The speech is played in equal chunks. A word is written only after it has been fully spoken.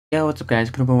Yo, what's up guys,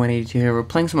 Knuba182 here. We're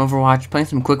playing some Overwatch, playing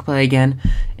some quick play again,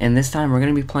 and this time we're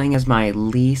going to be playing as my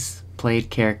least played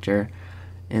character,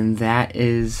 and that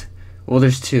is, well,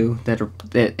 there's two that are,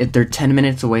 they're 10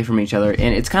 minutes away from each other,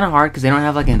 and it's kind of hard because they don't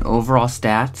have like an overall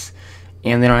stats,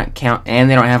 and they don't count, and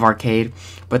they don't have arcade,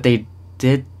 but they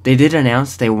did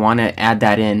announce they want to add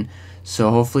that in, so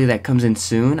hopefully that comes in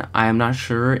soon. I am not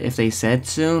sure if they said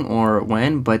soon or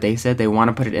when, but they said they want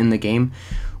to put it in the game,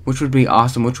 which would be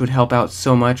awesome, which would help out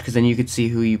so much, because then you could see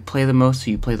who you play the most, who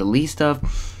you play the least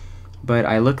of. But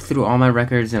I looked through all my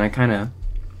records, and I kind of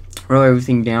wrote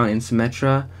everything down, in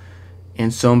Symmetra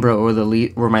and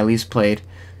Sombra were my least played.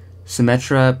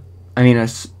 Sombra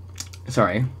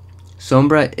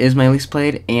is my least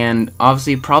played, and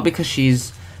obviously, probably because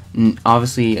she's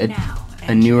obviously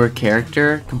a newer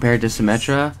character compared to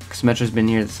Symmetra. Symmetra's been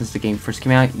here since the game first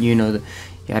came out, you know, the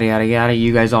yada yada yada,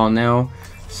 you guys all know.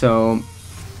 So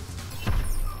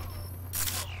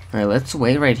alright, let's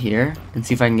wait right here and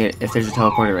see if I can get, if there's a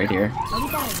teleporter right here.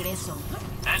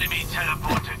 Enemy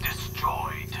teleporter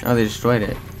destroyed. Oh, they destroyed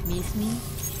it.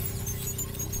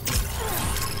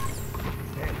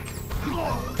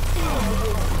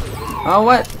 Oh,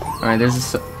 what? Alright, there's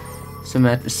a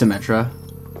Symmetra.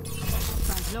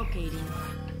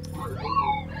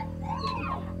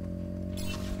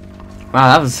 Wow,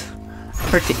 that was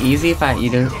pretty easy if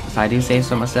I do say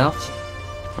so myself.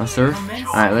 I'll surf.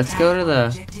 Alright, let's go to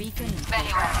the...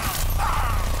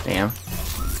 Damn.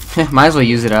 Might as well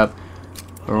use it up.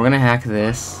 But we're gonna hack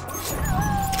this.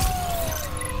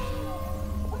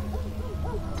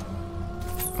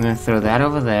 I'm gonna throw that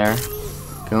over there.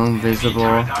 Go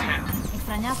invisible.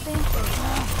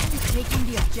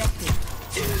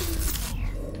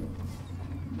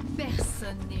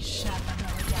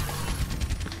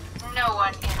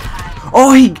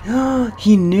 Oh,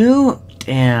 he knew?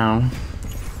 Damn.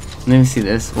 Let me see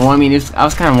this. Well, I mean, I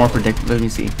was kind of more predictable. Let me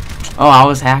see. Oh, I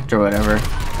was hacked or whatever.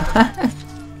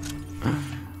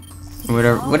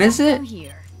 Whatever. What is it?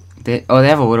 They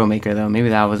have a Widowmaker though. Maybe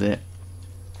that was it.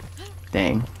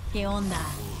 Dang.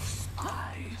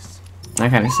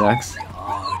 That kind of sucks.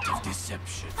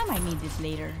 I might need this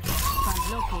later.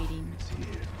 Translocating.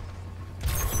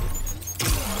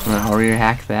 I'm gonna hurry to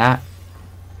hack that.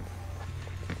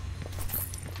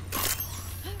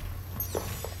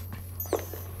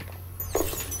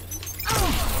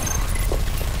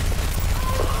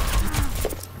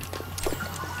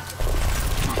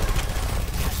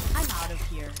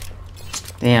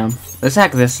 Damn. Let's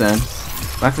hack this then.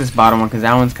 Hack this bottom one because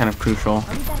that one's kind of crucial.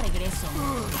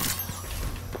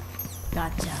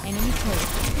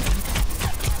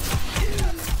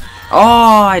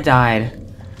 Oh, I died.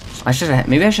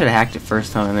 Maybe I should have hacked it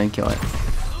first time and then kill it.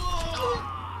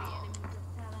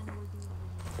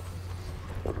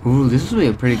 Ooh, this would be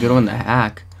a pretty good one to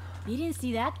hack. Didn't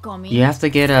see that coming. You have to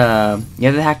get you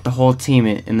have to hack the whole team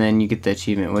and then you get the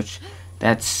achievement, which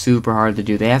that's super hard to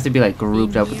do. They have to be like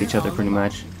grouped up with each other pretty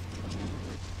much.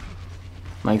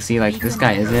 Like, see, like this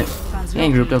guy isn't. He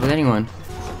ain't grouped up with anyone.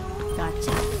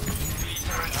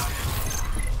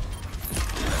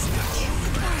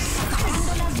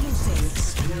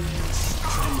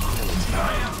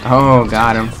 Oh,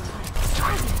 got him.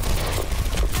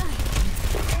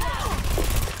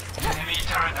 Enemy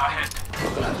turret ahead.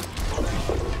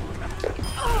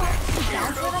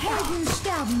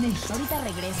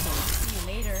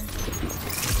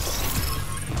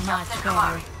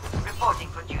 Reporting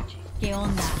for duty.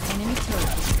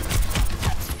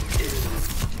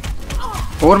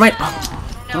 What am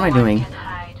I doing?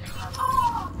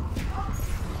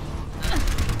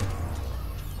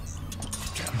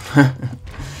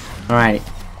 Alright.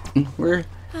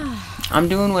 I'm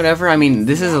doing whatever. I mean,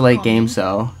 this is a late game,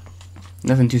 so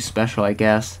nothing too special, I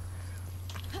guess.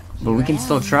 But we can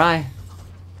still try.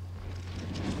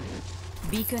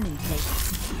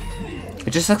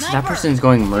 It just sucks that person's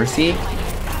going Mercy.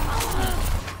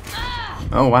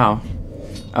 Oh, wow.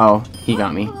 Oh, he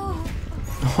got me.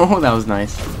 Oh, that was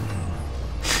nice.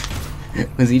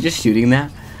 Was he just shooting that?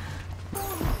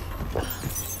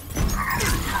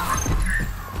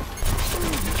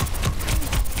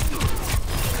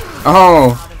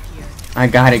 Oh! I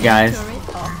got it, guys.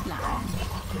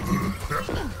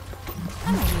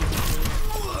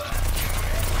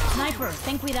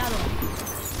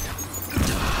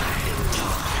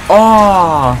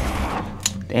 Oh!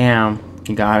 Damn,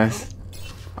 he got us.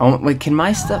 Oh, wait, can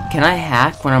I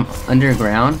hack when I'm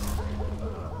underground?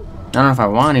 I don't know if I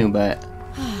want to, but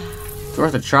it's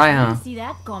worth a try, huh? See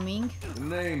that coming? The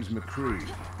name's McCree.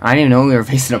 I didn't even know we were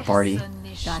facing a party.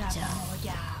 Gotcha.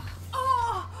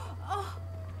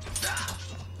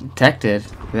 Detected.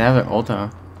 They have an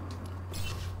ulta.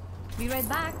 Be right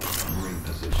back.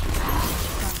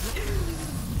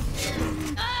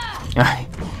 Alright.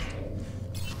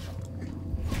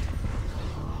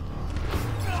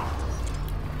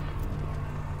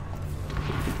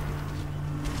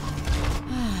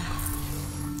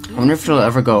 I wonder if it'll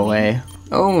ever go away.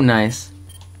 Oh, nice.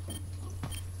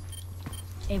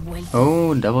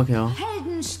 Oh, double kill.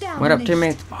 What up,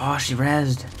 teammates? Oh, she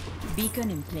rezzed. Beacon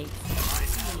in place.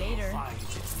 See you later.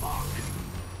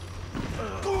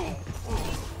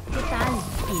 ¿Qué tal?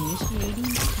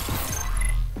 Initiating.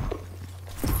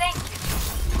 Thank you.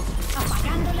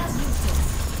 Apagando las luces.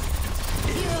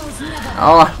 Heroes never.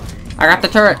 Oh, I got the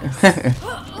turret.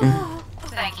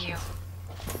 Thank you.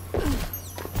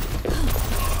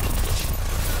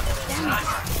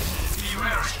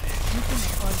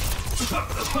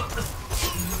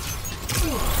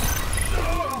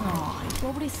 Ay,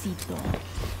 pobrecito.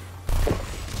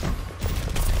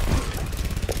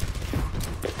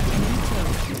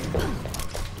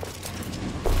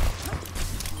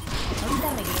 Ahorita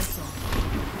regreso.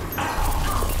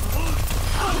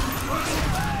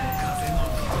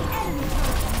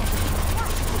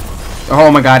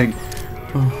 Oh my god.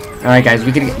 Alright guys,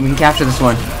 we can capture this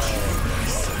one.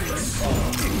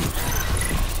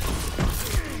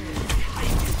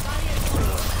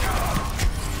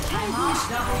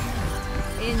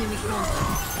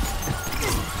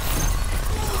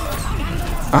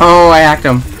 Oh, I hacked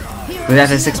him. Was that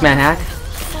a 6-man hack?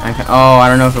 Oh, I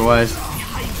don't know if it was.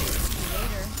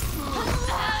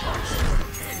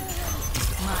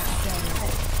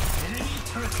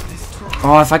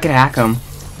 Oh, if I could hack him,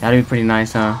 that'd be pretty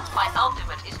nice, huh? My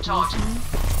ultimate is charging.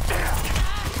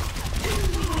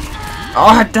 Oh,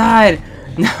 I died!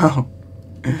 No.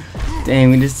 Dang,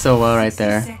 we did so well right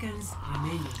there.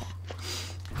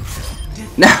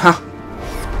 No.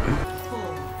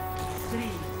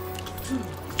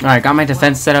 Alright, got my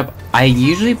defense set up. I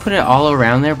usually put it all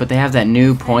around there, but they have that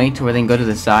new point where they can go to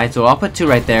the side, so I'll put 2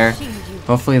 right there.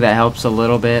 Hopefully that helps a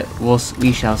little bit.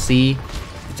 We shall see.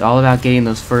 It's all about getting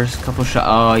those first couple shots.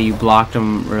 Oh, you blocked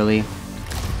them, really.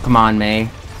 Come on,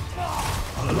 May.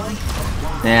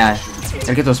 Yeah,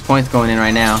 gotta get those points going in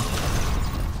right now.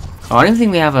 Oh, I don't even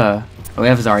think we have a... Oh, we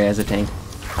have Zarya as a tank.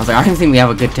 I was like, I don't even think we have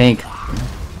a good tank.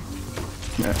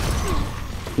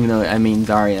 Even though, I mean,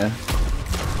 Zarya.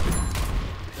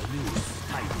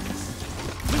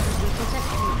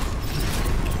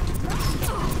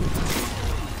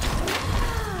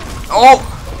 Oh!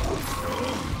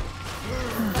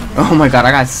 Oh my god,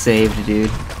 I got saved,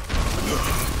 dude.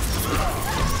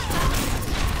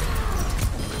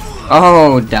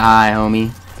 Oh, die,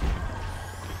 homie.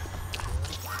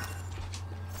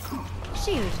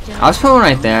 I was pulling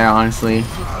right there, honestly.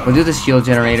 We'll do the shield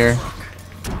generator.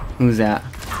 Who's that?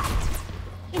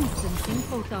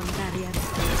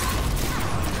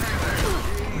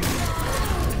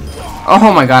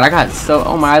 Oh my god, I got so...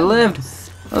 Oh my, I lived!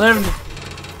 I lived!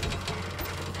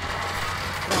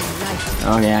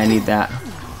 Oh yeah, I need that.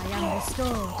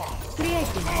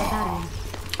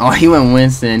 Oh, he went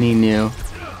Winston, he knew.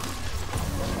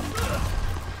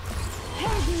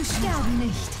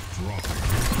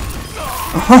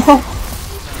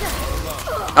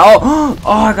 Oh,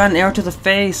 oh, I got an arrow to the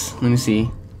face. Let me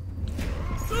see.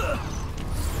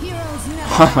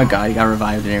 Oh my god, he got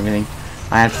revived and everything.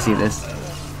 I have to see this.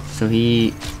 So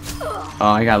he... Oh,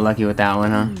 I got lucky with that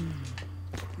one, huh?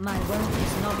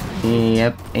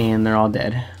 Yep, and they're all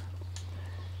dead.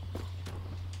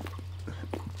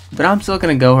 But I'm still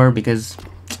gonna go her because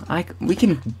we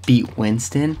can beat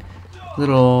Winston.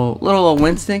 Little old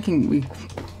Winston can we?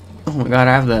 Oh my god,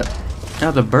 I have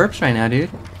the burps right now, dude.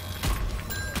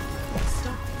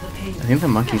 I think the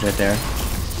monkey's right there.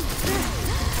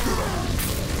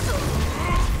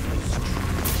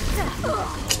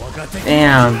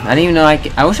 Damn, I didn't even know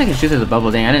I wish I could shoot through the bubble.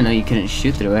 Dang, I didn't know you couldn't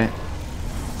shoot through it.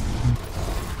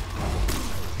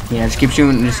 Yeah, just keep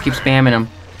shooting, just keep spamming him.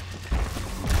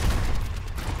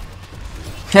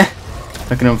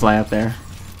 Look at him fly up there.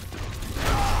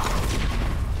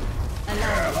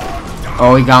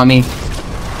 Oh, he got me.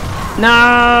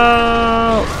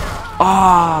 No!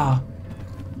 Oh!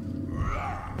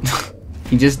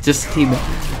 he just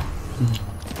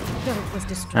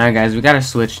Alright guys, we gotta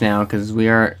switch now because we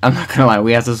are, I'm not gonna lie,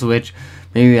 we have to switch.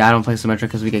 Maybe I don't play Symmetra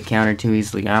because we get countered too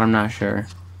easily. I'm not sure.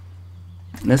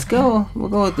 Let's go. We'll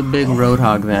go with the big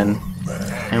Roadhog then.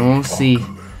 And we'll see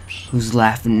who's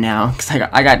laughing now. Because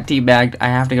I got teabagged. I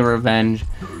have to get revenge.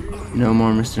 No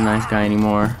more Mr. Nice Guy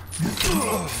anymore.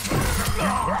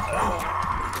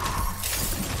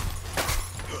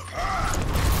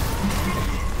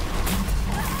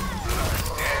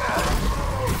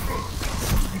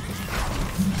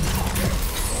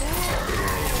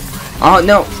 Oh,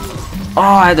 no. Oh,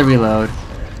 I had to reload.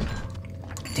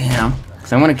 Damn.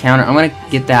 Because I'm going to counter. I'm going to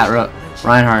get that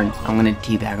Reinhardt. I'm going to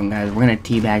teabag him, guys. We're going to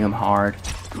teabag him hard.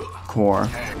 Core.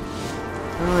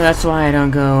 Oh, that's why I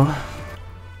don't go.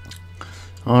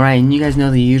 Alright, and you guys know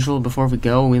the usual. Before we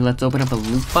go, let's open up a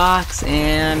loot box.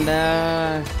 And,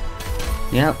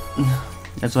 yep.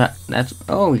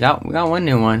 Oh, we got one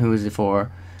new one. Who is it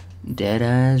for?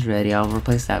 Deadass ready. I'll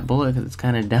replace that bullet because it's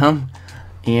kind of dumb.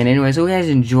 And anyway, so you guys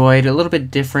enjoyed. A little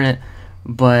bit different,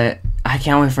 but I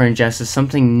can't wait for Injustice.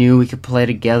 Something new we could play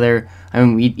together. I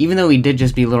mean, even though we did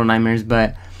just be Little Nightmares,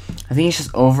 but I think it's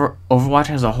just Overwatch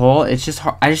as a whole. It's just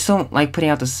hard. I just don't like putting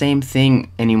out the same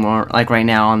thing anymore. Like right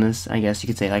now on this, I guess you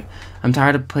could say. Like, I'm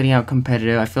tired of putting out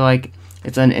competitive. I feel like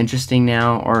it's uninteresting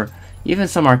now. Or even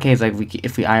some arcades, like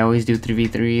I always do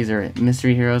 3v3s or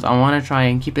mystery heroes. I want to try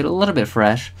and keep it a little bit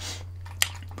fresh.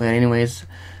 But anyways,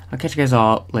 I'll catch you guys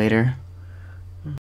all later.